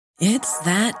It's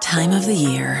that time of the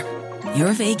year.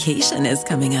 Your vacation is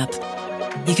coming up.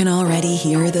 You can already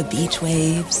hear the beach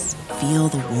waves, feel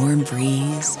the warm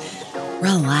breeze,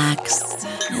 relax,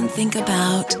 and think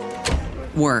about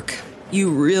work.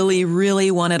 You really, really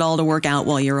want it all to work out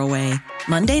while you're away.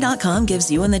 Monday.com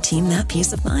gives you and the team that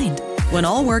peace of mind. When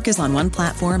all work is on one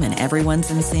platform and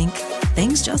everyone's in sync,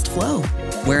 things just flow.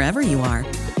 Wherever you are,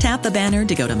 tap the banner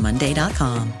to go to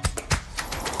Monday.com.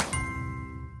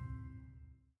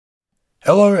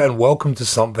 Hello and welcome to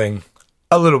something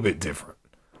a little bit different.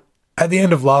 At the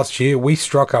end of last year, we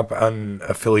struck up an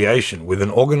affiliation with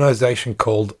an organisation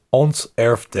called Ons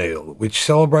Erfdale, which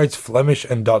celebrates Flemish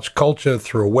and Dutch culture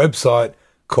through a website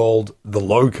called The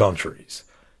Low Countries.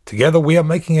 Together, we are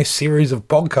making a series of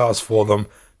podcasts for them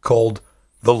called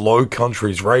The Low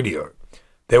Countries Radio.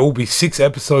 There will be 6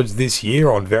 episodes this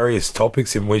year on various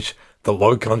topics in which the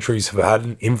Low Countries have had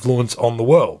an influence on the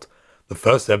world. The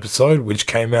first episode, which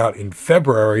came out in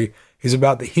February, is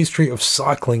about the history of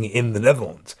cycling in the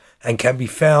Netherlands and can be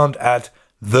found at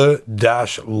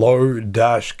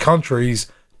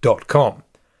the-low-countries.com.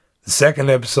 The second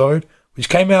episode, which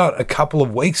came out a couple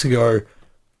of weeks ago,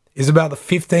 is about the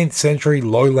 15th century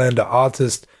Lowlander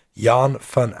artist Jan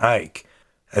van Eyck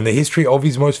and the history of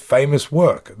his most famous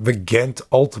work, the Ghent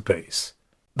Altarpiece.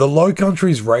 The Low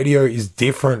Countries Radio is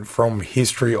different from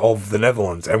history of the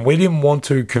Netherlands, and we didn't want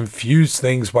to confuse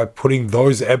things by putting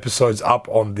those episodes up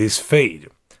on this feed.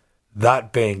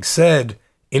 That being said,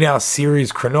 in our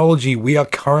series chronology, we are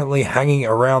currently hanging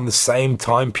around the same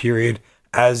time period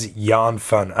as Jan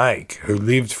van Eyck, who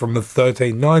lived from the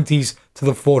 1390s to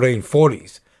the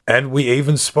 1440s, and we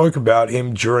even spoke about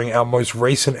him during our most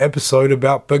recent episode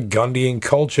about Burgundian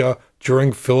culture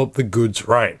during Philip the Good's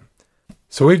reign.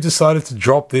 So we've decided to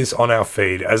drop this on our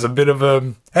feed as a bit of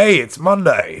a, hey, it's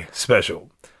Monday special.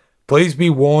 Please be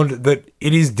warned that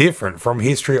it is different from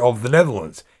history of the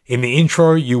Netherlands. In the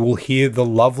intro, you will hear the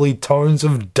lovely tones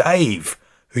of Dave,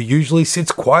 who usually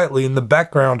sits quietly in the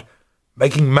background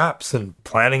making maps and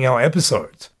planning our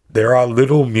episodes. There are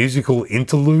little musical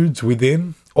interludes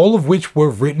within, all of which were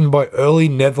written by early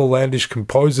Netherlandish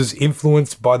composers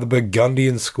influenced by the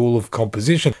Burgundian school of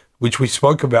composition, which we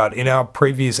spoke about in our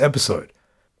previous episode.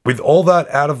 With all that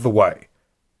out of the way,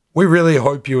 we really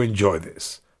hope you enjoy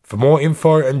this. For more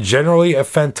info and generally a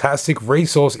fantastic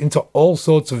resource into all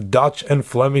sorts of Dutch and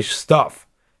Flemish stuff,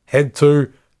 head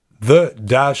to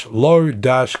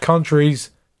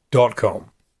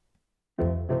the-low-countries.com.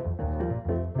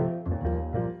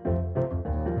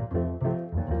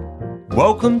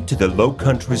 Welcome to the Low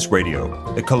Countries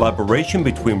Radio, a collaboration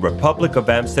between Republic of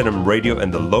Amsterdam Radio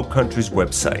and the Low Countries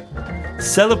website,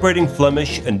 celebrating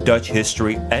Flemish and Dutch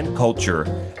history and culture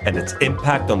and its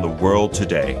impact on the world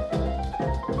today.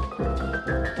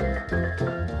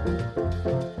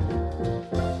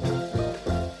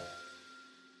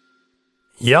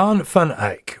 Jan van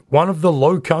Eyck, one of the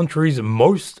Low Countries'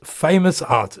 most famous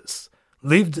artists,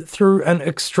 lived through an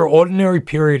extraordinary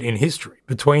period in history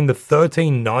between the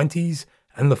 1390s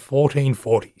and the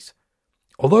 1440s.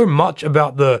 Although much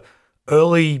about the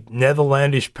early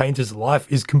Netherlandish painter's life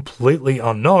is completely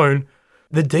unknown,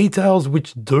 the details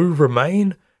which do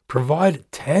remain provide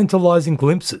tantalizing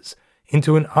glimpses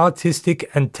into an artistic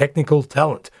and technical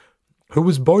talent who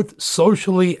was both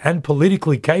socially and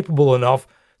politically capable enough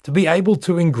to be able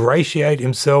to ingratiate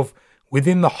himself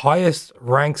within the highest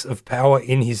ranks of power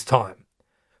in his time.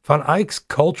 Van Eyck's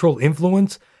cultural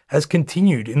influence has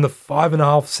continued in the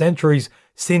 5.5 centuries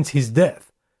since his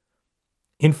death.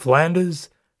 In Flanders,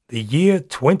 the year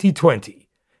 2020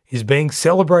 is being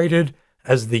celebrated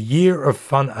as the year of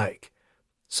Van Eyck.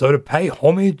 So to pay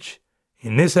homage,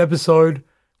 in this episode,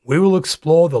 we will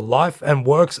explore the life and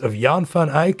works of Jan van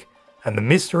Eyck and the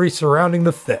mystery surrounding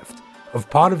the theft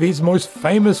of part of his most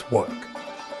famous work,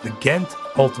 the Ghent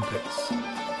Altarpiece.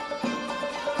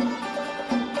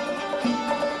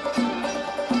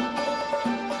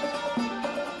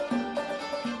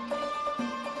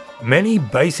 Many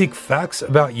basic facts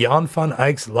about Jan van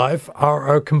Eyck's life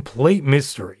are a complete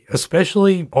mystery,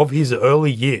 especially of his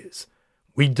early years.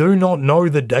 We do not know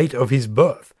the date of his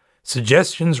birth.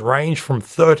 Suggestions range from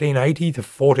 1380 to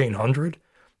 1400.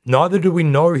 Neither do we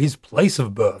know his place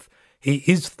of birth. He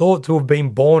is thought to have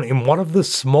been born in one of the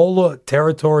smaller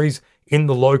territories in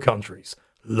the Low Countries,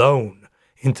 Loon,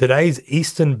 in today's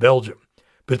eastern Belgium.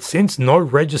 But since no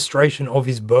registration of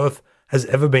his birth has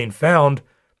ever been found,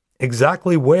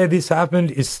 exactly where this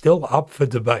happened is still up for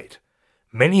debate.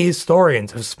 Many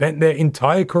historians have spent their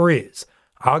entire careers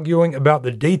arguing about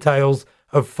the details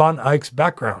of Van Eyck's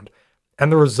background,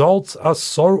 and the results are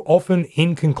so often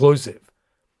inconclusive.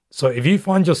 So if you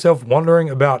find yourself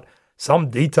wondering about some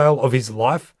detail of his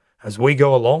life as we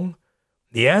go along?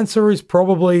 The answer is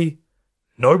probably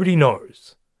nobody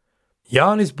knows.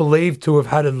 Jan is believed to have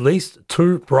had at least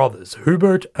two brothers,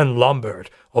 Hubert and Lambert,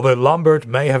 although Lambert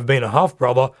may have been a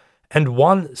half-brother, and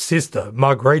one sister,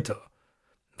 Margrethe.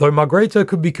 Though Margrethe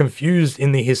could be confused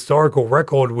in the historical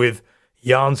record with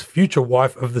Jan's future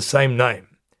wife of the same name.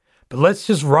 But let's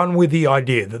just run with the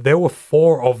idea that there were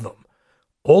four of them.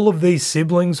 All of these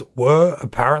siblings were,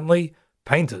 apparently,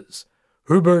 painters.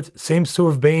 Hubert seems to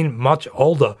have been much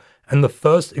older, and the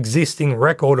first existing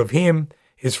record of him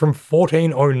is from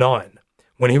 1409,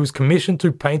 when he was commissioned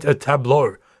to paint a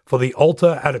tableau for the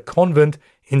altar at a convent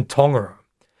in Tongeren.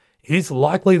 It is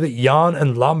likely that Jan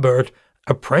and Lambert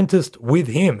apprenticed with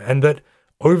him, and that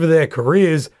over their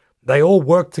careers they all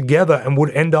worked together and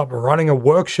would end up running a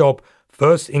workshop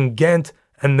first in Ghent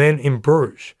and then in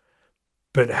Bruges.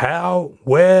 But how,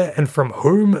 where, and from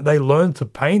whom they learned to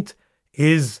paint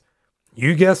is,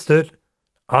 you guessed it,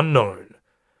 unknown.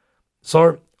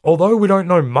 So, although we don't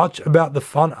know much about the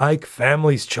Van Eyck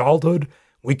family's childhood,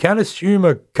 we can assume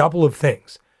a couple of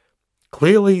things.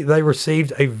 Clearly, they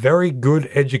received a very good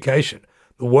education.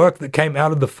 The work that came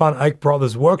out of the Van Eyck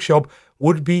brothers' workshop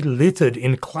would be littered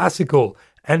in classical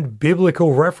and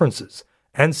biblical references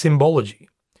and symbology.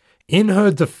 In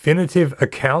her definitive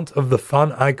account of the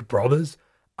Van Eyck brothers,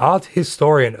 art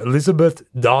historian Elizabeth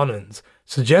Darnans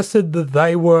suggested that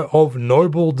they were of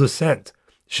noble descent.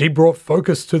 She brought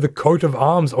focus to the coat of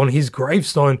arms on his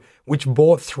gravestone, which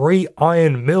bore 3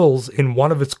 iron mills in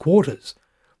one of its quarters.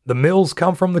 The mills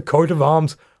come from the coat of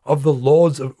arms of the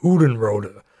Lords of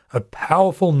Oudenrode, a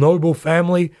powerful noble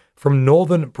family from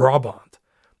northern Brabant.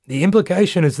 The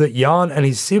implication is that Jan and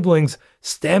his siblings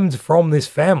stemmed from this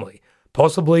family,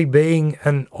 possibly being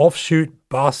an offshoot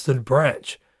bastard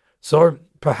branch. So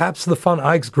perhaps the Van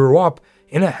Eycks grew up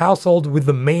in a household with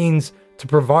the means to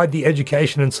provide the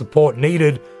education and support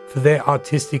needed for their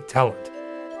artistic talent.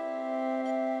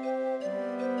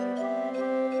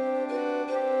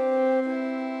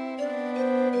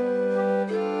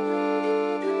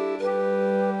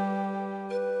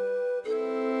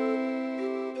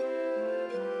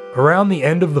 Around the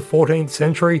end of the 14th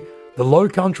century, the Low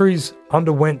Countries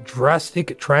underwent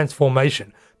drastic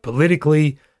transformation,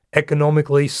 politically,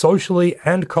 economically, socially,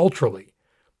 and culturally.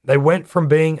 They went from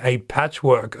being a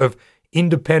patchwork of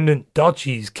independent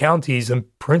duchies, counties, and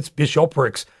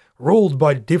prince-bishoprics ruled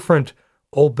by different,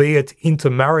 albeit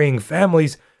intermarrying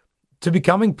families, to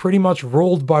becoming pretty much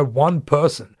ruled by one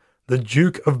person, the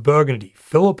Duke of Burgundy,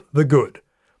 Philip the Good.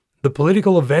 The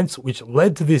political events which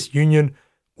led to this union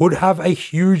would have a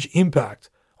huge impact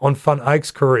on Van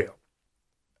Eyck's career.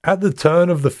 At the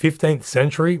turn of the 15th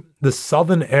century, the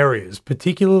southern areas,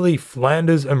 particularly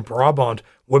Flanders and Brabant,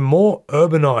 were more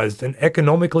urbanized and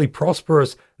economically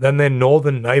prosperous than their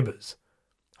northern neighbors.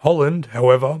 Holland,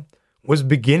 however, was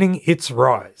beginning its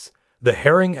rise. The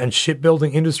herring and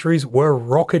shipbuilding industries were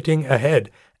rocketing ahead,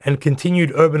 and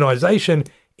continued urbanization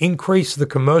increased the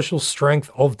commercial strength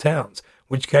of towns,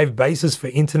 which gave basis for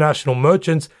international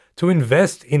merchants to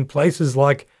invest in places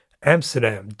like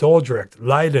Amsterdam, Dordrecht,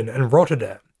 Leiden, and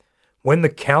Rotterdam. When the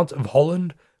Count of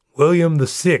Holland, William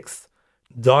VI,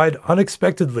 died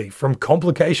unexpectedly from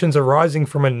complications arising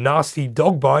from a nasty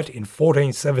dog bite in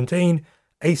 1417,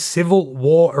 a civil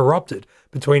war erupted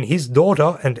between his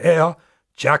daughter and heir,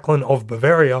 Jacqueline of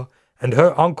Bavaria, and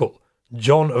her uncle,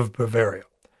 John of Bavaria.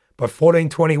 By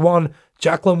 1421,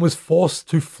 Jacqueline was forced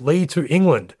to flee to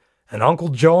England, and Uncle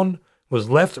John was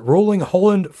left ruling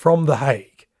Holland from The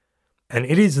Hague. And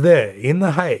it is there, in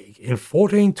The Hague, in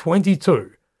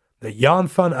 1422, that Jan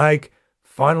van Eyck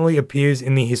finally appears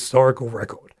in the historical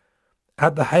record.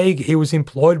 At The Hague, he was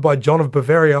employed by John of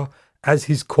Bavaria as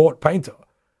his court painter.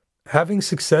 Having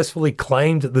successfully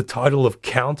claimed the title of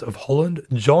Count of Holland,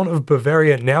 John of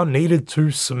Bavaria now needed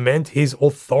to cement his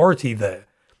authority there.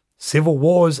 Civil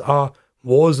wars are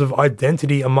wars of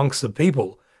identity amongst the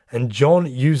people, and John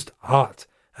used art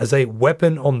as a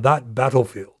weapon on that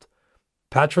battlefield.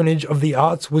 Patronage of the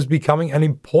arts was becoming an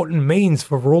important means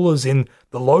for rulers in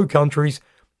the Low Countries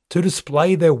to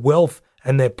display their wealth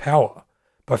and their power.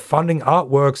 By funding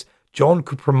artworks, John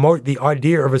could promote the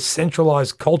idea of a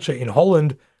centralized culture in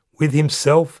Holland with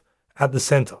himself at the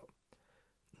center.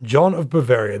 John of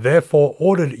Bavaria therefore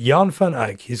ordered Jan van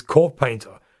Eyck, his court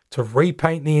painter, to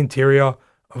repaint the interior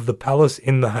of the palace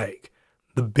in The Hague,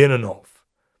 the Binnenhof.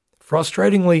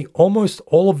 Frustratingly, almost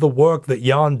all of the work that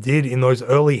Jan did in those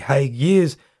early Hague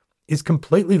years is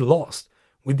completely lost,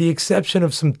 with the exception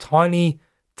of some tiny,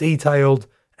 detailed,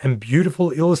 and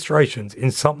beautiful illustrations in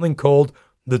something called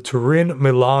the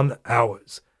Turin-Milan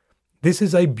Hours. This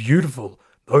is a beautiful,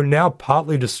 though now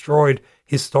partly destroyed,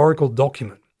 historical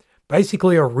document,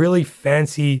 basically a really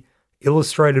fancy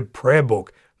illustrated prayer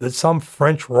book that some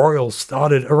French royals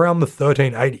started around the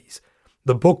 1380s.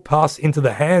 The book passed into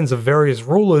the hands of various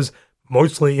rulers,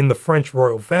 mostly in the French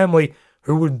royal family,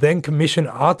 who would then commission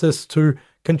artists to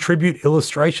contribute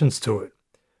illustrations to it.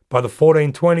 By the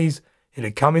 1420s, it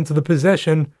had come into the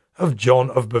possession of John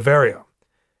of Bavaria.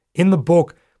 In the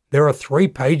book, there are 3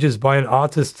 pages by an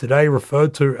artist today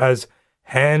referred to as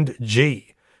Hand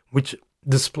G, which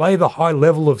display the high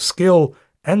level of skill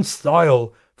and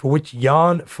style for which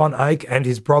Jan van Eyck and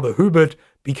his brother Hubert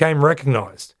became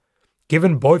recognized.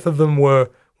 Given both of them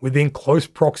were within close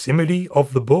proximity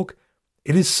of the book,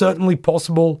 it is certainly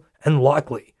possible and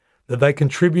likely that they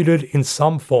contributed in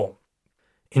some form.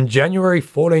 In January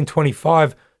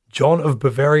 1425, John of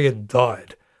Bavaria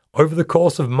died. Over the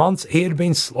course of months, he had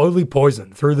been slowly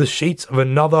poisoned through the sheets of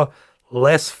another,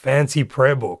 less fancy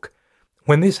prayer book.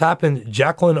 When this happened,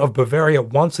 Jacqueline of Bavaria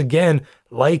once again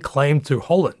lay claim to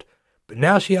Holland, but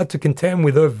now she had to contend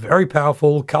with her very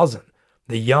powerful cousin,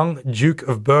 the young Duke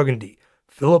of Burgundy,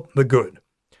 Philip the Good.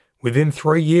 Within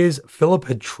 3 years, Philip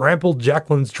had trampled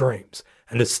Jacqueline's dreams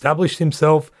and established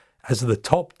himself as the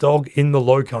top dog in the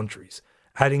Low Countries,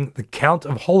 adding the Count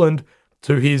of Holland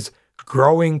to his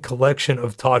growing collection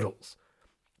of titles.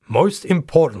 Most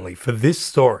importantly for this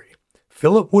story,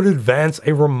 Philip would advance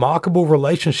a remarkable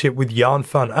relationship with Jan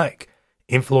van Eyck,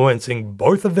 influencing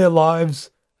both of their lives,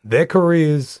 their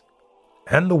careers,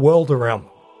 and the world around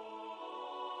them.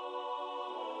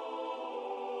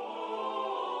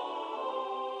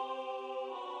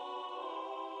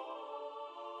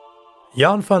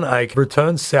 Jan van Eyck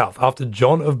returned south after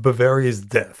John of Bavaria's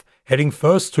death, heading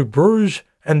first to Bruges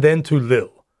and then to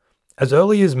Lille. As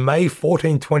early as May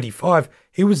 1425,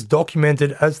 he was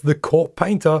documented as the court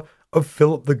painter of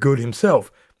Philip the Good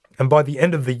himself, and by the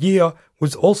end of the year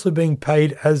was also being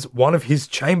paid as one of his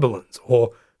chamberlains,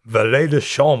 or valet de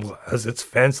chambre as it's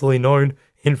fancily known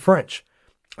in French,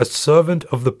 a servant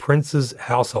of the prince's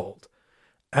household.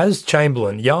 As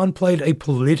chamberlain, Jan played a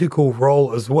political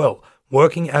role as well,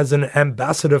 working as an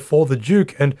ambassador for the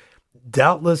Duke and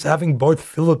doubtless having both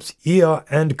Philip's ear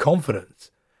and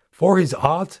confidence. For his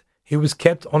art, he was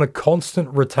kept on a constant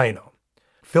retainer.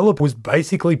 Philip was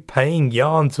basically paying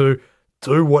Jan to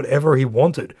do whatever he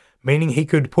wanted, meaning he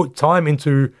could put time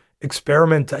into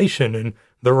experimentation and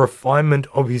the refinement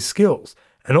of his skills,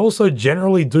 and also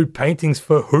generally do paintings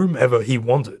for whomever he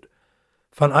wanted.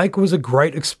 Van Eyck was a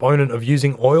great exponent of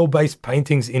using oil-based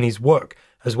paintings in his work,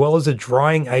 as well as a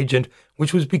drying agent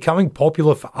which was becoming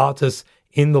popular for artists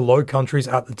in the Low Countries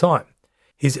at the time.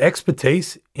 His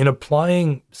expertise in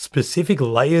applying specific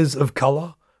layers of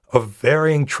color, of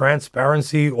varying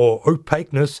transparency or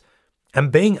opaqueness,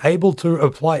 and being able to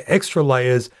apply extra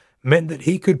layers meant that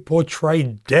he could portray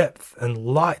depth and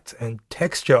light and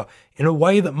texture in a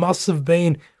way that must have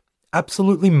been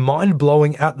absolutely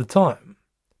mind-blowing at the time.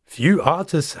 Few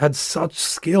artists had such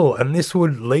skill, and this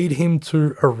would lead him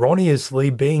to erroneously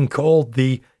being called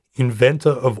the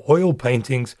inventor of oil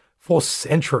paintings for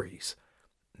centuries.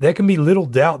 There can be little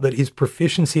doubt that his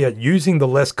proficiency at using the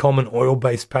less common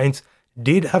oil-based paints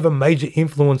did have a major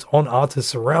influence on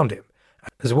artists around him,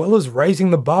 as well as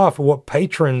raising the bar for what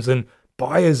patrons and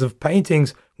buyers of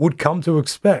paintings would come to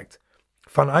expect.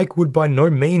 Van Eyck would by no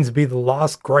means be the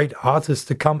last great artist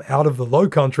to come out of the Low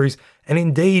Countries, and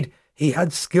indeed, he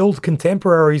had skilled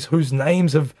contemporaries whose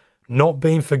names have not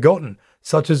been forgotten,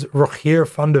 such as Rogier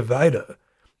van der Weyden.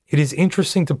 It is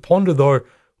interesting to ponder, though,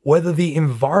 whether the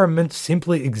environment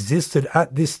simply existed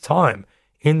at this time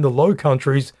in the Low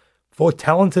Countries for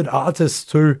talented artists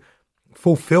to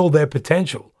fulfill their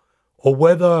potential, or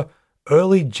whether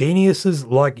early geniuses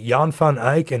like Jan van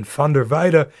Eyck and van der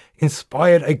Weyden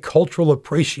inspired a cultural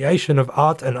appreciation of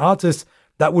art and artists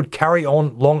that would carry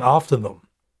on long after them.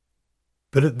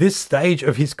 But at this stage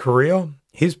of his career,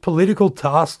 his political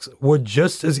tasks were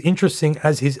just as interesting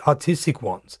as his artistic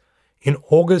ones. In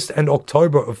August and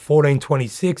October of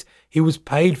 1426, he was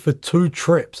paid for 2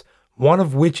 trips, one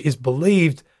of which is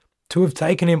believed to have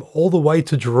taken him all the way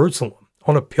to Jerusalem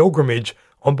on a pilgrimage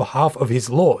on behalf of his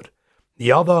lord.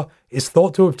 The other is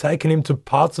thought to have taken him to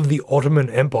parts of the Ottoman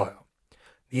Empire.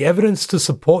 The evidence to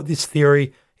support this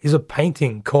theory is a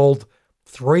painting called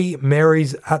 3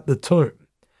 Marys at the Tomb,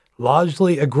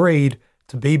 largely agreed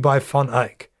to be by Van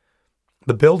Eyck.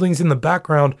 The buildings in the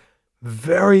background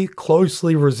very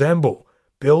closely resemble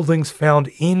buildings found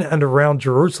in and around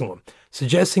Jerusalem,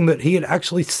 suggesting that he had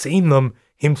actually seen them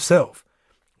himself.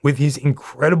 With his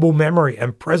incredible memory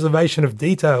and preservation of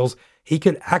details, he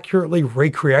could accurately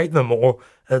recreate them, or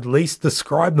at least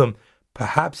describe them,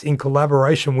 perhaps in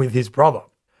collaboration with his brother.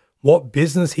 What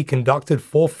business he conducted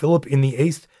for Philip in the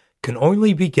East can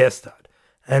only be guessed at,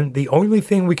 and the only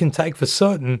thing we can take for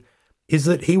certain is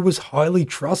that he was highly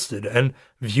trusted and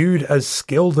viewed as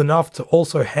skilled enough to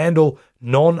also handle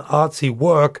non-artsy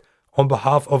work on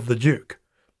behalf of the Duke.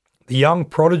 The young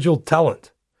prodigal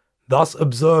talent thus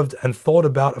observed and thought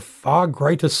about a far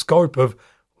greater scope of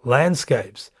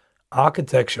landscapes,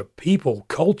 architecture, people,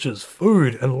 cultures,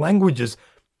 food, and languages,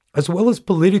 as well as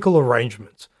political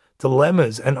arrangements,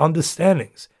 dilemmas, and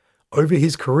understandings. Over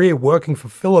his career working for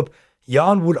Philip,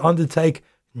 Jan would undertake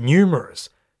numerous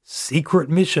secret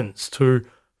missions to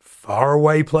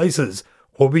faraway places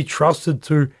or be trusted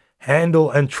to handle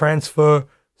and transfer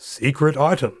secret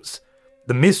items.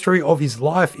 The mystery of his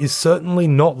life is certainly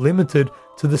not limited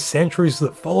to the centuries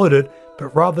that followed it,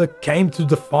 but rather came to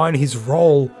define his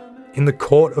role in the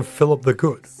court of Philip the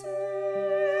Good.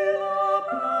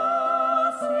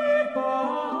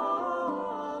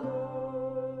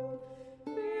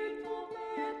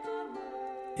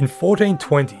 In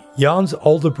 1420, Jan's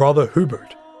older brother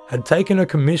Hubert had taken a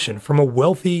commission from a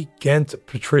wealthy Ghent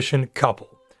patrician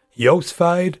couple,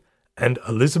 Josfheid and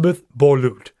Elizabeth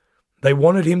Borluut. They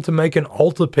wanted him to make an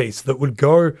altarpiece that would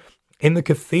go in the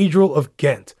Cathedral of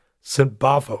Ghent, St.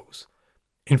 Barthos.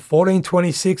 In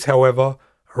 1426, however,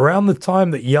 around the time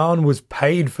that Jan was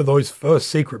paid for those first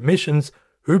secret missions,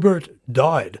 Hubert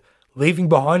died, leaving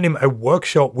behind him a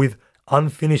workshop with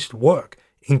unfinished work,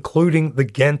 including the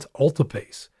Ghent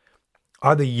altarpiece.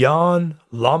 Either Jan,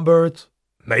 Lambert,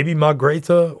 maybe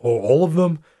Margrethe, or all of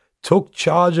them, took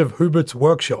charge of Hubert's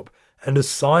workshop and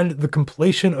assigned the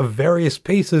completion of various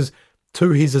pieces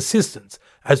to his assistants,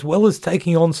 as well as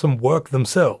taking on some work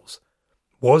themselves.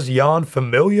 Was Jan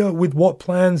familiar with what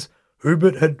plans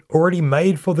Hubert had already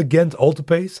made for the Ghent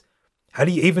altarpiece? Had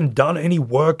he even done any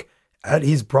work at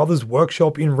his brother's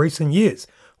workshop in recent years?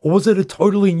 Or was it a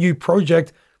totally new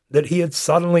project that he had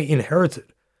suddenly inherited?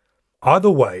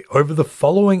 Either way, over the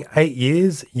following 8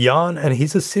 years, Jan and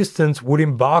his assistants would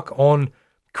embark on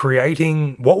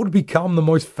creating what would become the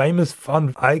most famous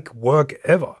Van Eyck work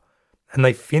ever, and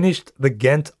they finished the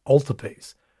Ghent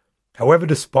altarpiece. However,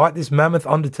 despite this mammoth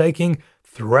undertaking,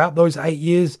 throughout those 8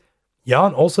 years,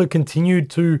 Jan also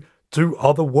continued to do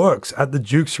other works at the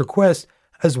Duke's request,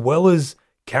 as well as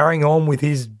carrying on with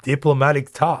his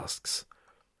diplomatic tasks.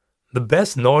 The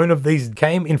best known of these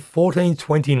came in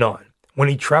 1429, when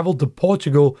he travelled to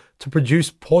Portugal to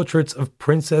produce portraits of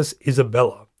Princess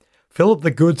Isabella. Philip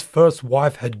the Good's first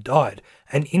wife had died,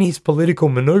 and in his political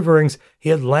manoeuvrings, he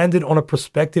had landed on a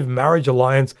prospective marriage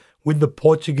alliance with the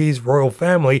Portuguese royal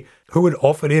family, who had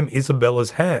offered him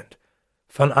Isabella's hand.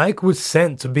 Van Eyck was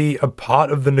sent to be a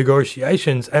part of the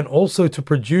negotiations and also to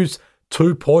produce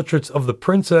 2 portraits of the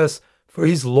princess for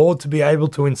his lord to be able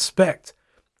to inspect.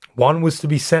 One was to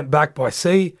be sent back by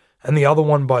sea and the other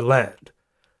one by land.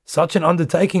 Such an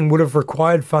undertaking would have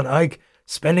required Van Eyck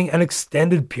spending an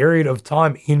extended period of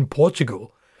time in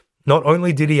Portugal. Not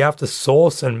only did he have to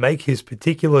source and make his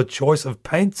particular choice of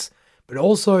paints, but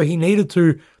also he needed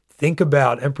to think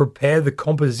about and prepare the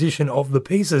composition of the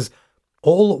pieces,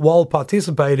 all while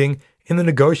participating in the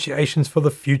negotiations for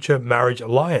the future marriage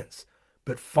alliance.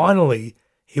 But finally,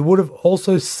 he would have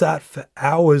also sat for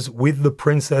hours with the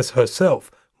princess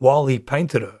herself while he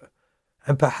painted her.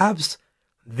 And perhaps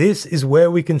this is where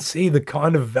we can see the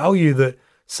kind of value that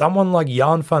someone like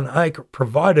Jan van Eyck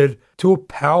provided to a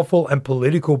powerful and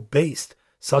political beast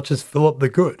such as Philip the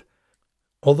Good.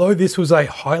 Although this was a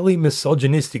highly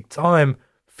misogynistic time,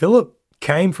 Philip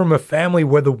came from a family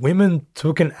where the women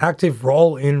took an active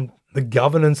role in the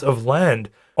governance of land,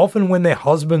 often when their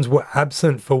husbands were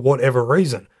absent for whatever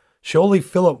reason. Surely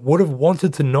Philip would have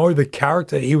wanted to know the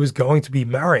character he was going to be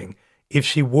marrying, if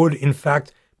she would, in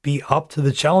fact, be up to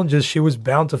the challenges she was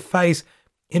bound to face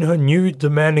in her new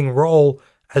demanding role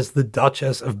as the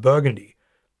Duchess of Burgundy.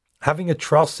 Having a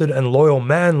trusted and loyal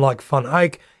man like Van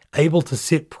Eyck able to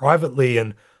sit privately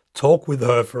and talk with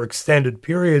her for extended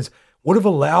periods would have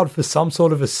allowed for some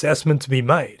sort of assessment to be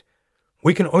made.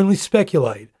 We can only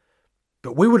speculate,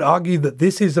 but we would argue that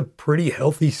this is a pretty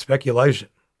healthy speculation.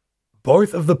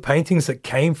 Both of the paintings that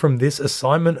came from this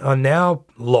assignment are now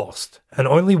lost, and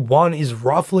only one is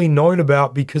roughly known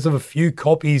about because of a few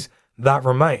copies that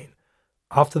remain.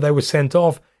 After they were sent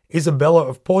off, Isabella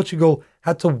of Portugal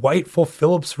had to wait for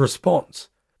Philip's response.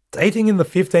 Dating in the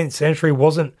 15th century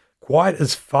wasn't quite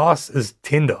as fast as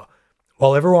Tinder.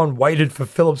 While everyone waited for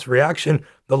Philip's reaction,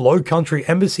 the Low Country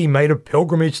embassy made a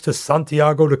pilgrimage to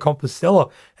Santiago de Compostela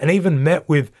and even met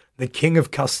with the King of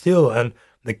Castile and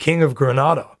the King of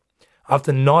Granada.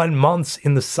 After 9 months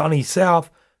in the sunny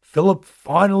south, Philip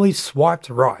finally swiped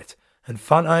right, and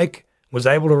Van Eyck was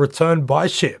able to return by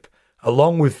ship,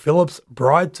 along with Philip's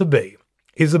bride-to-be,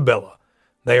 Isabella.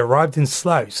 They arrived in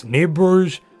Sluis, near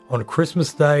Bruges, on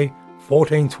Christmas Day,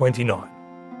 1429.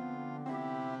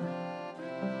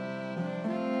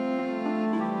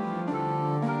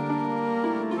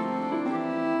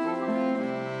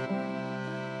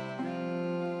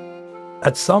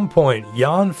 At some point,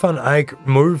 Jan van Eyck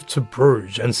moved to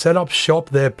Bruges and set up shop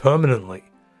there permanently.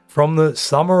 From the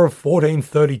summer of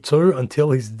 1432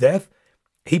 until his death,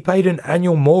 he paid an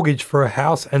annual mortgage for a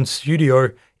house and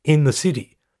studio in the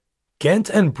city.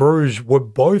 Ghent and Bruges were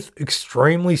both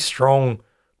extremely strong,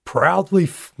 proudly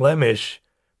Flemish,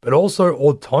 but also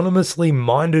autonomously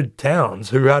minded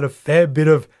towns who had a fair bit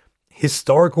of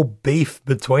historical beef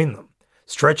between them,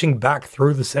 stretching back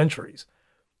through the centuries.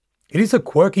 It is a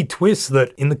quirky twist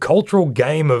that in the cultural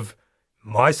game of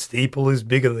my steeple is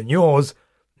bigger than yours,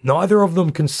 neither of them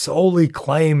can solely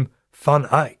claim Van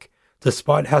Eyck,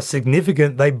 despite how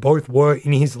significant they both were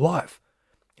in his life,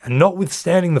 and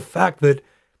notwithstanding the fact that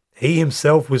he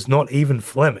himself was not even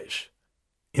Flemish.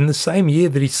 In the same year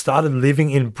that he started living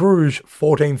in Bruges,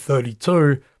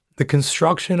 1432, the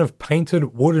construction of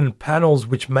painted wooden panels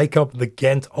which make up the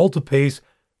Ghent altarpiece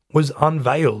was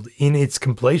unveiled in its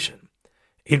completion.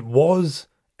 It was,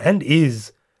 and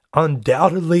is,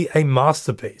 undoubtedly a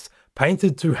masterpiece,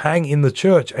 painted to hang in the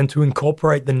church and to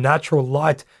incorporate the natural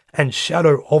light and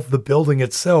shadow of the building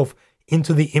itself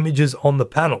into the images on the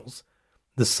panels.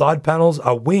 The side panels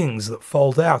are wings that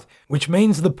fold out, which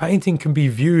means the painting can be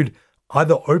viewed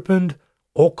either opened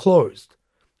or closed.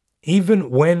 Even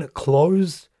when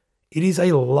closed, it is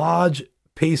a large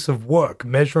piece of work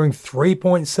measuring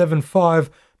 3.75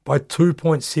 by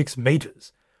 2.6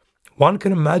 meters. One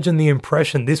can imagine the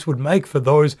impression this would make for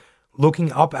those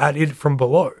looking up at it from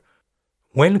below.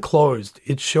 When closed,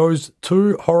 it shows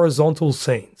two horizontal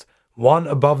scenes, one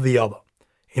above the other.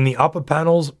 In the upper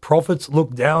panels, prophets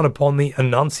look down upon the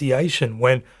Annunciation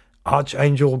when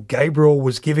Archangel Gabriel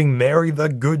was giving Mary the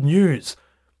good news.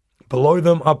 Below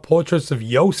them are portraits of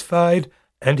Josfide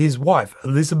and his wife,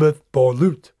 Elizabeth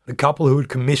Borluut, the couple who had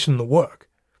commissioned the work.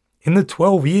 In the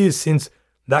 12 years since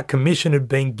that commission had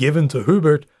been given to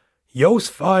Hubert,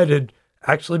 Josfide had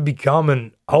actually become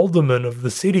an alderman of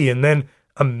the city and then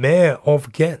a mayor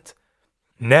of Ghent.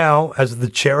 Now, as the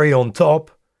cherry on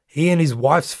top, he and his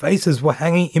wife's faces were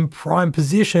hanging in prime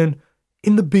position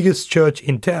in the biggest church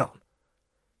in town.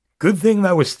 Good thing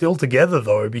they were still together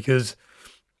though, because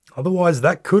otherwise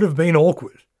that could have been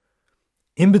awkward.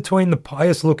 In between the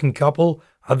pious-looking couple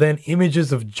are then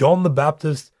images of John the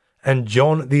Baptist and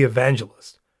John the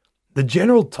Evangelist. The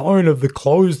general tone of the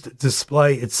closed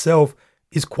display itself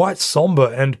is quite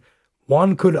somber and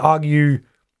one could argue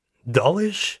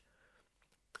dullish,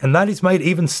 and that is made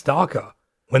even starker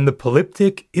when the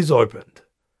polyptych is opened.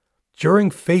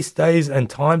 During feast days and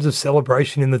times of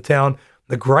celebration in the town,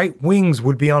 the great wings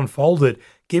would be unfolded,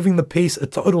 giving the piece a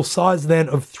total size then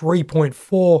of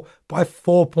 3.4 by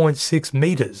 4.6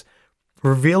 meters,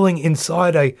 revealing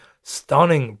inside a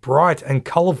stunning, bright and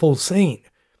colourful scene.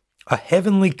 A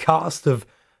heavenly cast of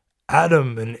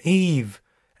Adam and Eve,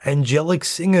 angelic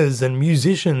singers and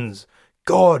musicians,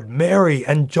 God, Mary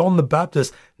and John the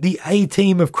Baptist, the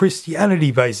A-team of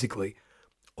Christianity basically,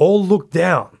 all look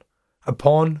down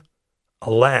upon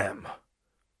a lamb.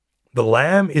 The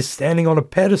lamb is standing on a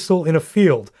pedestal in a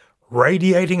field,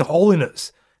 radiating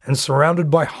holiness and surrounded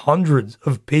by hundreds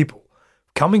of people,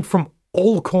 coming from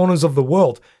all corners of the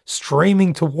world,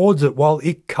 streaming towards it while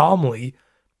it calmly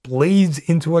bleeds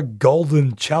into a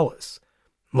golden chalice,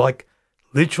 like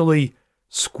literally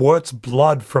squirts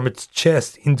blood from its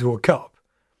chest into a cup.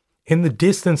 In the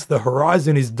distance, the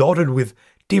horizon is dotted with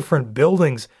different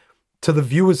buildings. To the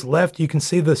viewer's left, you can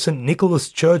see the St. Nicholas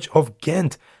Church of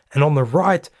Ghent, and on the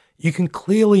right, you can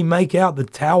clearly make out the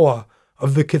tower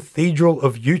of the Cathedral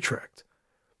of Utrecht.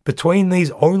 Between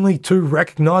these only two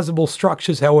recognizable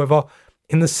structures, however,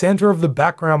 in the center of the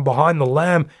background behind the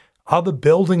lamb, other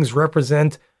buildings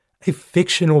represent a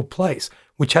fictional place,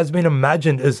 which has been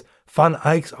imagined as Van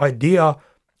Eyck's idea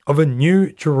of a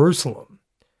new Jerusalem.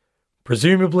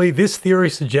 Presumably, this theory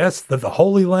suggests that the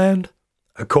Holy Land,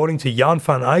 according to Jan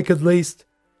van Eyck at least,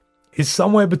 is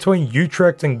somewhere between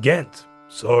Utrecht and Ghent.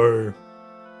 So,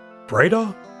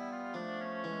 Breda?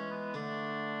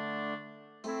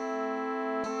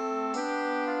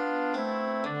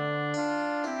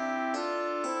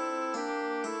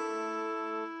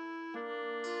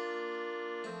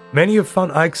 Many of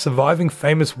Van Eyck's surviving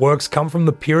famous works come from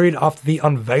the period after the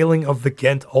unveiling of the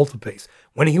Ghent altarpiece,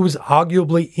 when he was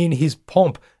arguably in his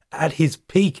pomp, at his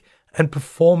peak, and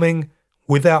performing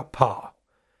without par.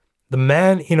 The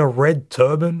man in a red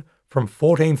turban from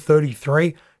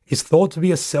 1433 is thought to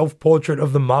be a self-portrait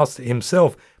of the master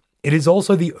himself, It is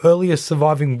also the earliest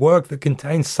surviving work that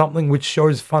contains something which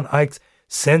shows Van Eyck's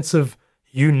sense of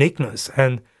uniqueness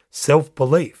and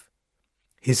self-belief,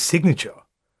 his signature.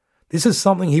 This is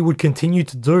something he would continue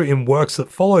to do in works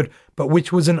that followed, but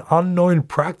which was an unknown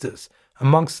practice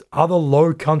amongst other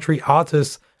Low Country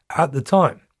artists at the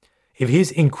time. If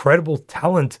his incredible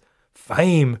talent,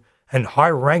 fame, and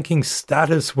high-ranking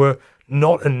status were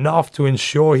not enough to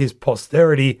ensure his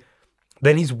posterity,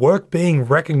 then his work being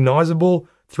recognizable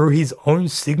through his own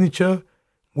signature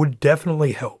would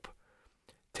definitely help.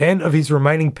 10 of his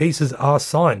remaining pieces are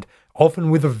signed, often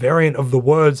with a variant of the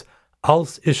words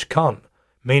als ich kann,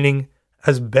 meaning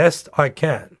as best I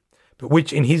can, but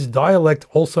which in his dialect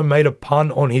also made a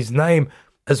pun on his name,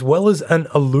 as well as an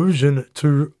allusion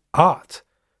to art,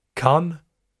 kann,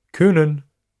 können,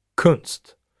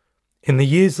 Kunst. In the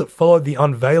years that followed the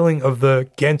unveiling of the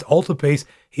Ghent altarpiece,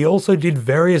 he also did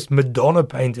various Madonna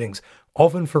paintings,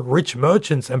 often for rich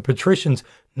merchants and patricians,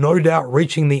 no doubt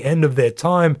reaching the end of their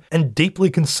time and deeply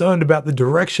concerned about the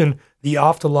direction the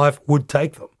afterlife would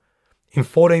take them. In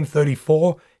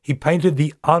 1434, he painted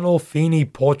the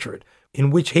Arnolfini portrait, in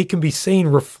which he can be seen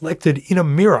reflected in a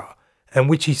mirror, and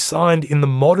which he signed in the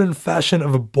modern fashion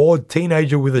of a bored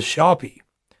teenager with a Sharpie.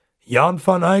 Jan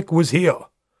van Eyck was here,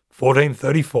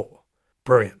 1434.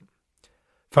 Brilliant.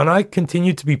 Van Eyck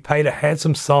continued to be paid a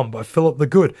handsome sum by Philip the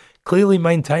Good, clearly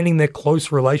maintaining their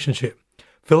close relationship.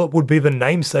 Philip would be the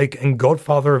namesake and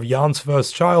godfather of Jan's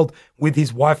first child with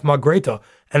his wife Margrethe,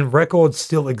 and records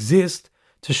still exist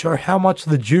to show how much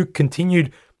the Duke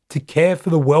continued to care for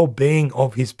the well-being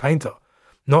of his painter.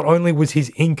 Not only was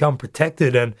his income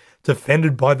protected and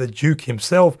defended by the Duke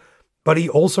himself, but he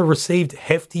also received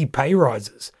hefty pay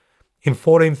rises. In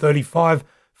 1435,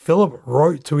 Philip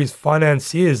wrote to his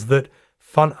financiers that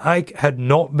Van Eyck had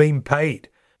not been paid,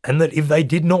 and that if they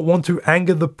did not want to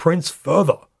anger the prince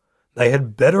further, they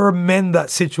had better amend that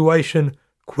situation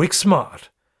quick smart.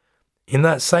 In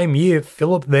that same year,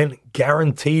 Philip then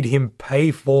guaranteed him pay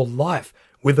for life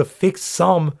with a fixed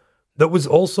sum that was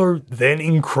also then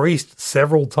increased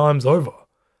several times over.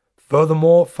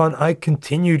 Furthermore, Van Eyck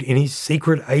continued in his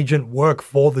secret agent work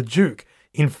for the Duke,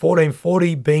 in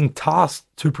 1440 being tasked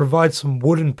to provide some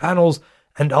wooden panels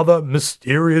and other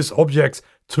mysterious objects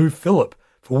to Philip,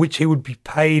 for which he would be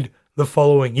paid the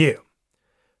following year.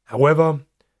 However,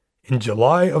 in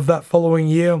July of that following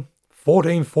year,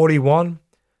 1441,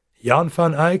 Jan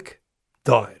van Eyck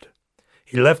died.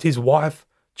 He left his wife,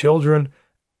 children,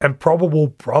 and probable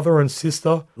brother and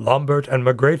sister, Lambert and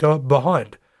Margrethe,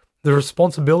 behind, the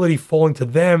responsibility falling to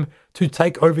them to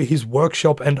take over his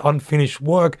workshop and unfinished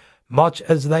work, much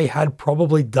as they had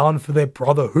probably done for their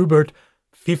brother Hubert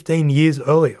 15 years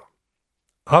earlier.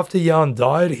 After Jan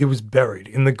died, he was buried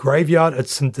in the graveyard at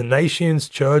St. Donatian's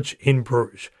Church in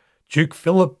Bruges. Duke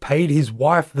Philip paid his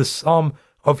wife the sum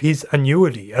of his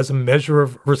annuity as a measure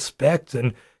of respect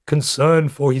and concern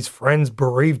for his friend's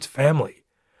bereaved family.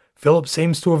 Philip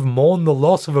seems to have mourned the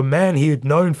loss of a man he had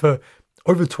known for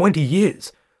over 20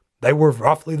 years. They were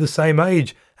roughly the same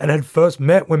age and had first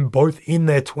met when both in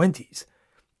their 20s.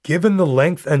 Given the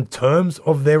length and terms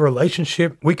of their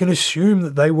relationship, we can assume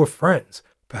that they were friends.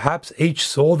 Perhaps each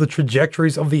saw the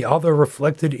trajectories of the other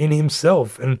reflected in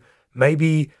himself and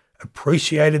maybe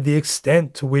appreciated the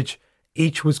extent to which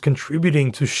each was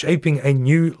contributing to shaping a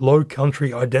new Low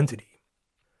Country identity.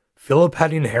 Philip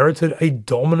had inherited a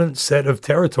dominant set of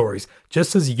territories,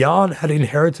 just as Jan had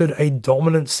inherited a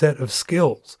dominant set of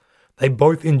skills. They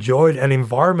both enjoyed an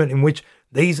environment in which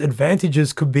these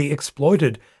advantages could be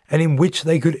exploited and in which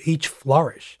they could each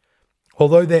flourish.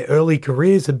 Although their early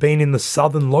careers had been in the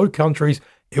southern Low Countries,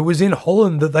 it was in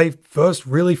Holland that they first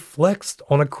really flexed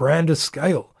on a grander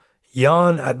scale.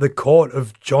 Jan at the court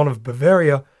of John of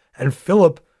Bavaria, and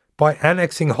Philip by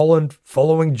annexing Holland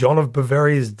following John of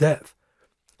Bavaria's death.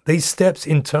 These steps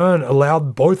in turn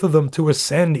allowed both of them to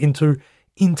ascend into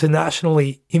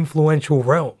internationally influential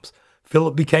realms.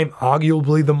 Philip became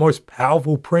arguably the most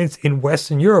powerful prince in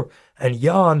Western Europe, and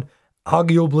Jan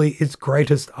arguably its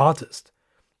greatest artist.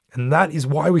 And that is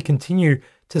why we continue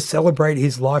to celebrate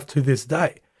his life to this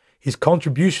day. His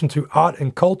contribution to art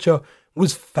and culture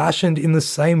was fashioned in the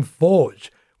same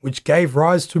forge, which gave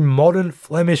rise to modern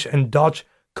Flemish and Dutch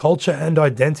culture and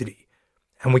identity.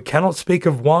 And we cannot speak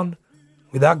of one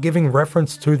without giving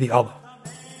reference to the other.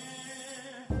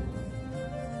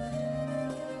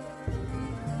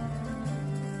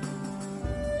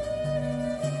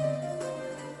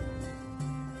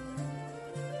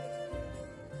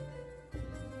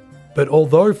 But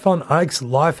although Van Eyck's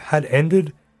life had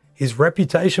ended, his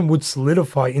reputation would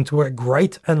solidify into a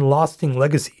great and lasting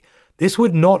legacy. This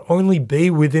would not only be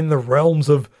within the realms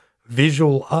of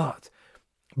visual art.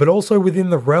 but also within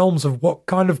the realms of what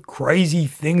kind of crazy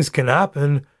things can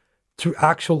happen to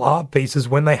actual art pieces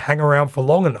when they hang around for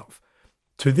long enough.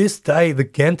 To this day, the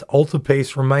Ghent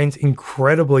altarpiece remains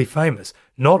incredibly famous,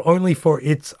 not only for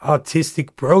its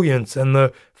artistic brilliance and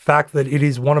the fact that it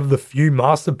is one of the few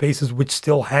masterpieces which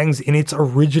still hangs in its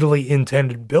originally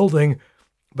intended building,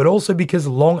 but also because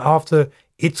long after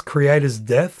its creator's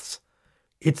deaths,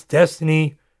 its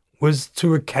destiny was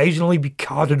to occasionally be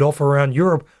carted off around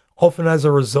Europe, often as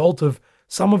a result of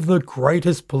some of the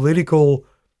greatest political,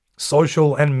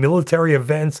 social, and military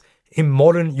events in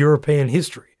modern European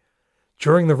history.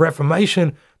 During the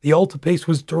Reformation, the altarpiece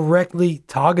was directly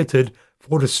targeted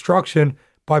for destruction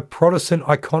by Protestant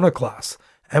iconoclasts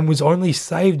and was only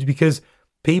saved because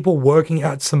people working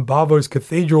at St. Bavo's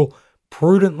Cathedral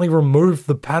prudently removed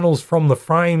the panels from the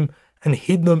frame and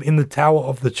hid them in the tower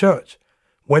of the church.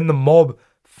 When the mob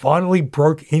finally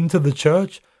broke into the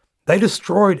church, they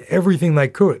destroyed everything they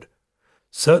could.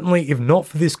 Certainly, if not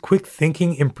for this quick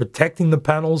thinking in protecting the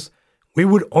panels, we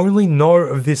would only know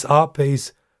of this art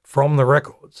piece from the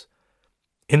records.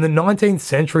 In the 19th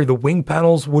century, the wing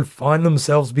panels would find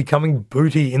themselves becoming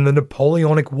booty in the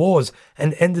Napoleonic Wars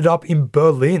and ended up in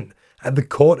Berlin at the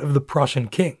court of the Prussian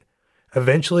king.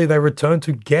 Eventually, they returned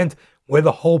to Ghent, where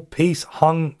the whole piece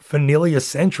hung for nearly a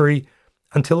century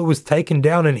until it was taken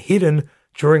down and hidden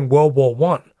during World War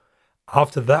I.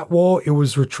 After that war, it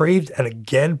was retrieved and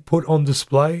again put on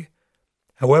display.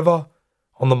 However,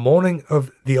 on the morning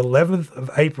of the 11th of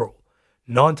April,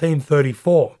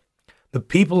 1934, the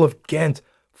people of Ghent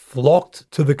flocked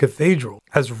to the cathedral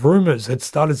as rumours had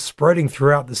started spreading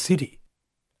throughout the city.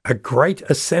 A great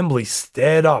assembly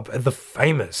stared up at the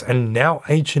famous and now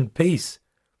ancient piece,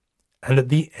 and at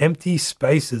the empty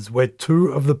spaces where two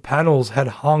of the panels had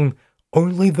hung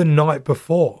only the night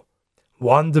before,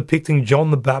 one depicting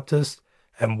John the Baptist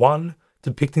and one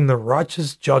depicting the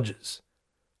righteous judges,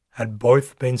 had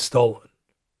both been stolen.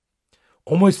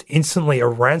 Almost instantly, a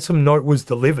ransom note was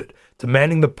delivered,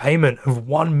 demanding the payment of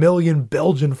 1 million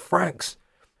Belgian francs.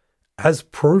 As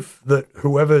proof that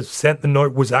whoever sent the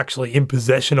note was actually in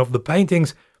possession of the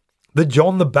paintings, the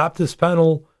John the Baptist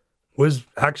panel was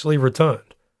actually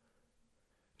returned.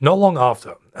 Not long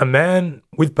after, a man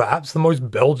with perhaps the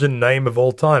most Belgian name of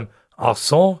all time,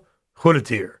 Arsène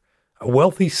Goedetier, a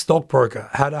wealthy stockbroker,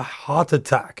 had a heart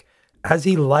attack. As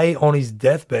he lay on his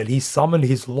deathbed, he summoned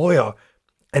his lawyer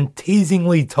and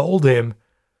teasingly told him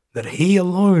that he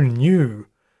alone knew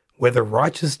where the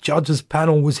righteous judge's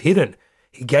panel was hidden.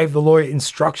 He gave the lawyer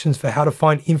instructions for how to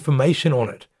find information on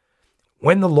it.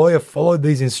 When the lawyer followed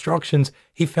these instructions,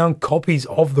 he found copies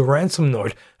of the ransom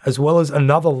note, as well as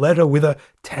another letter with a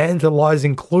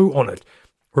tantalizing clue on it,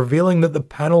 revealing that the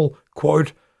panel,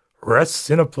 quote, rests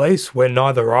in a place where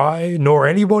neither I nor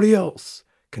anybody else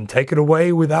can take it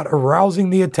away without arousing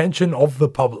the attention of the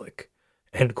public,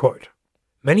 end quote.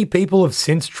 Many people have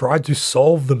since tried to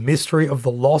solve the mystery of the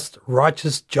lost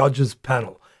righteous judge's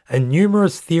panel, and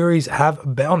numerous theories have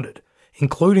abounded,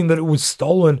 including that it was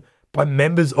stolen by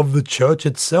members of the church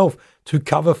itself to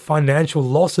cover financial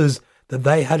losses that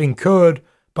they had incurred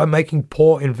by making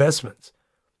poor investments.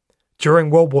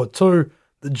 During World War II,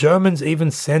 the Germans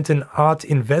even sent an art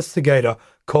investigator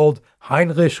called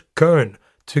Heinrich Köhn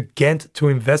to Ghent to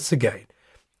investigate.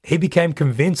 He became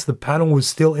convinced the panel was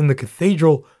still in the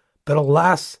cathedral, but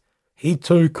alas, he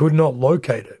too could not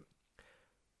locate it.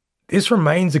 This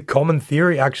remains a common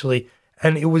theory actually,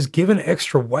 and it was given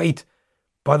extra weight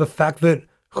by the fact that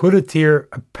Goedetier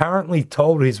apparently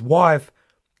told his wife,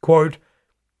 quote,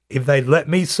 if they'd let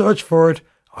me search for it,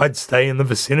 I'd stay in the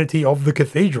vicinity of the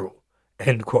cathedral,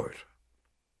 end quote.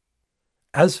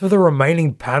 As for the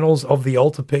remaining panels of the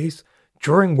altarpiece,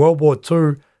 during World War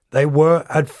II, they were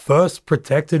at first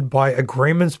protected by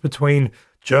agreements between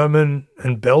German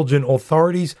and Belgian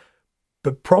authorities,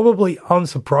 but probably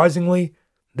unsurprisingly,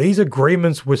 these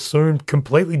agreements were soon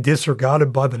completely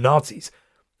disregarded by the Nazis,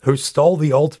 who stole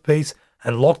the altarpiece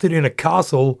and locked it in a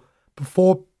castle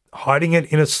before hiding it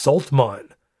in a salt mine.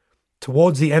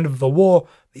 Towards the end of the war,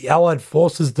 the Allied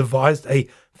forces devised a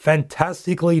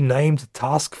fantastically named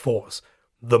task force,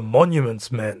 the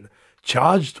Monuments Men,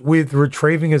 charged with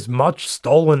retrieving as much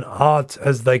stolen art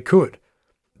as they could.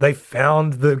 They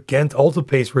found the Ghent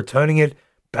altarpiece, returning it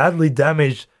badly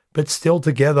damaged but still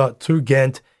together to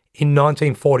Ghent in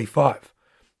 1945.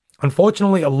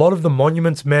 Unfortunately, a lot of the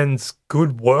Monuments Men's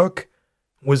good work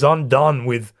was undone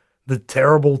with the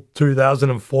terrible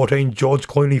 2014 George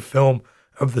Clooney film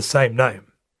of the same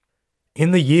name.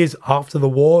 In the years after the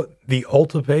war, the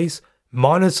altarpiece,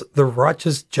 minus the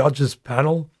righteous judge's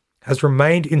panel, has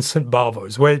remained in St.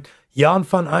 Bavo's, where Jan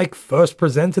van Eyck first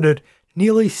presented it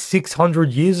nearly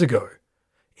 600 years ago.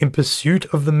 In pursuit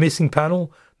of the missing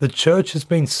panel, the church has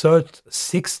been searched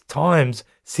 6 times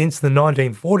since the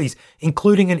 1940s,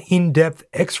 including an in-depth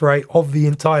X-ray of the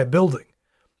entire building.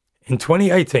 In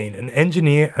 2018, an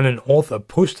engineer and an author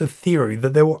pushed a theory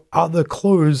that there were other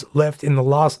clues left in the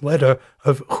last letter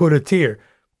of Goede Tier,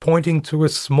 pointing to a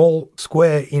small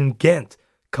square in Ghent,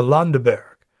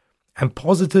 Calanderberg, and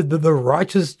posited that the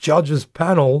righteous judge's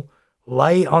panel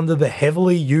lay under the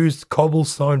heavily used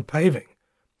cobblestone paving.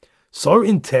 So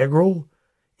integral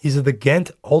is the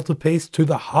Ghent altarpiece to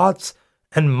the hearts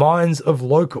and minds of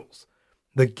locals.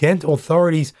 The Ghent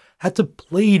authorities had to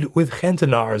plead with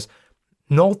Gentenaars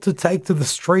not to take to the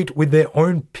street with their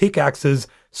own pickaxes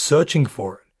searching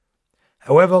for it.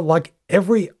 However, like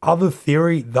every other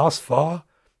theory thus far,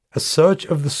 a search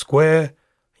of the square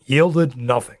yielded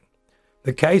nothing.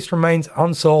 The case remains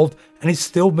unsolved and is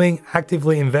still being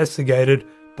actively investigated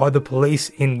by the police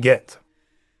in Ghent.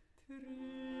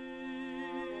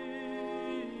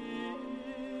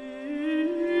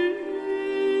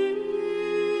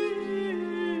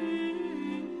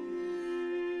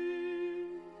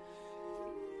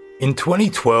 In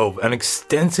 2012, an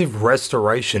extensive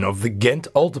restoration of the Ghent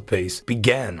altarpiece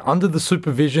began under the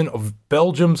supervision of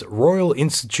Belgium's Royal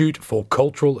Institute for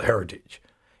Cultural Heritage.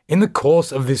 In the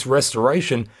course of this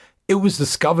restoration, it was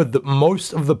discovered that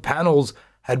most of the panels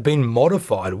had been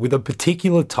modified with a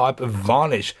particular type of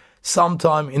varnish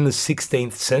sometime in the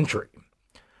 16th century.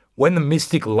 When the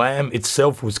mystic lamb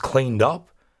itself was cleaned up,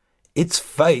 its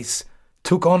face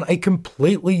took on a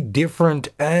completely different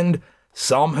and,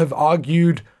 some have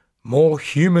argued, more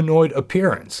humanoid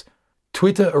appearance.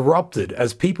 Twitter erupted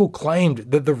as people claimed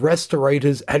that the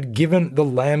restorators had given the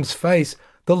lamb's face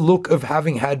the look of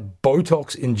having had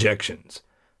Botox injections.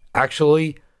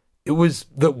 Actually, it was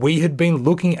that we had been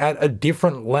looking at a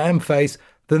different lamb face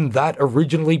than that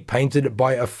originally painted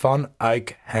by a Van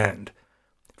Eyck hand.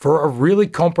 For a really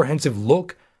comprehensive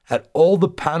look at all the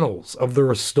panels of the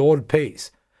restored piece,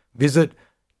 visit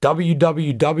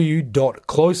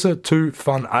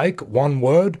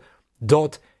www.closertovaneyck.be.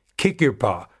 That's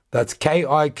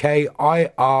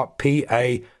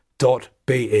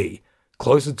KIKIRPA.be.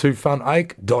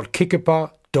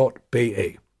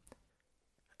 closertovaneyck.kikkepah.be.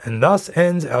 And thus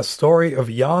ends our story of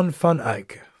Jan van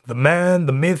Eyck, the man,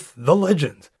 the myth, the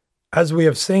legend. As we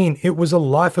have seen, it was a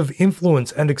life of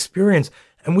influence and experience,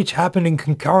 and which happened in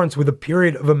concurrence with a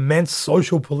period of immense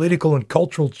social, political, and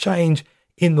cultural change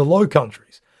in the Low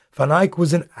Countries. Van Eyck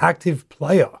was an active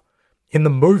player in the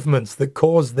movements that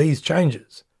caused these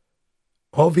changes.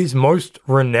 Of his most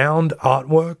renowned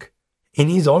artwork, in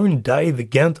his own day, the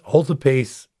Ghent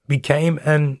altarpiece became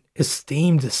an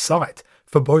esteemed sight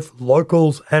for both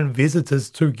locals and visitors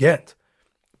to Ghent.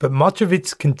 But much of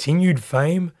its continued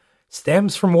fame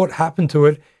stems from what happened to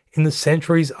it in the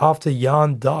centuries after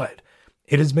Jan died.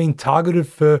 It has been targeted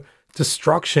for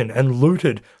destruction and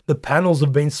looted. The panels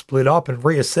have been split up and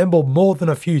reassembled more than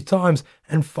a few times,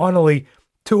 and finally,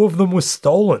 2 of them were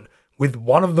stolen, with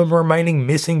one of them remaining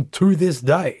missing to this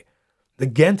day. The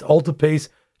Ghent altarpiece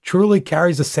truly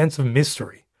carries a sense of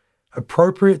mystery,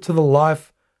 appropriate to the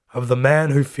life of the man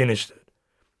who finished it.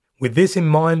 With this in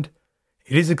mind,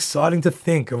 it is exciting to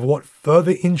think of what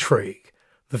further intrigue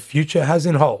the future has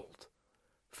in hold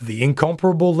for the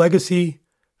incomparable legacy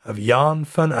of Jan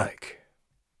van Eyck.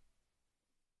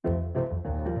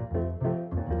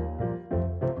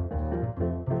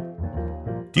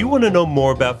 Do you want to know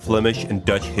more about Flemish and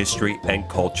Dutch history and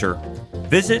culture?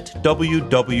 Visit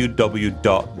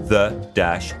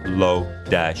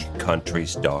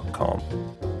www.the-low-countries.com.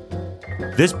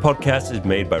 This podcast is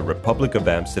made by Republic of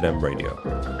Amsterdam Radio.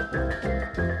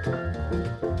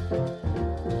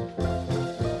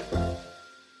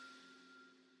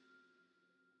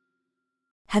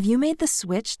 Have you made the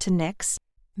switch to Knix?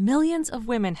 Millions of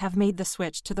women have made the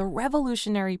switch to the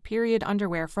revolutionary period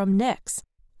underwear from Knix.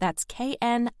 That's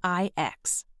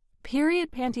Knix.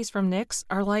 Period panties from Knix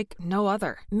are like no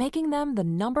other, making them the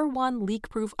 #1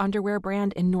 leak-proof underwear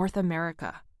brand in North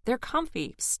America. They're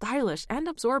comfy, stylish, and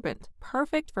absorbent,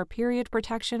 perfect for period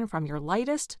protection from your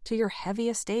lightest to your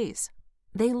heaviest days.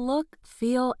 They look,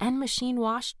 feel, and machine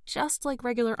wash just like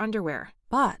regular underwear,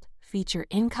 but feature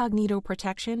incognito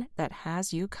protection that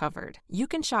has you covered. You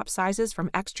can shop sizes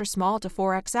from extra small to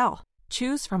 4XL.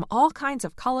 Choose from all kinds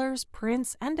of colors,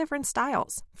 prints, and different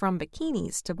styles, from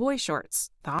bikinis to boy shorts,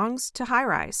 thongs to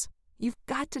high-rise. You've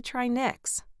got to try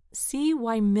Knix. See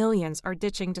why millions are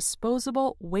ditching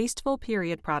disposable, wasteful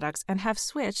period products and have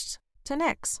switched to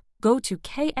Knix. Go to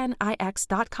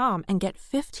knix.com and get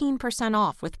 15%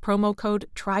 off with promo code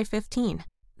TRY15.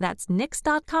 That's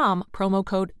knix.com, promo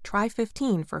code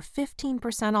TRY15 for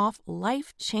 15% off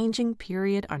life-changing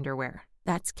period underwear.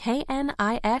 That's knix.com.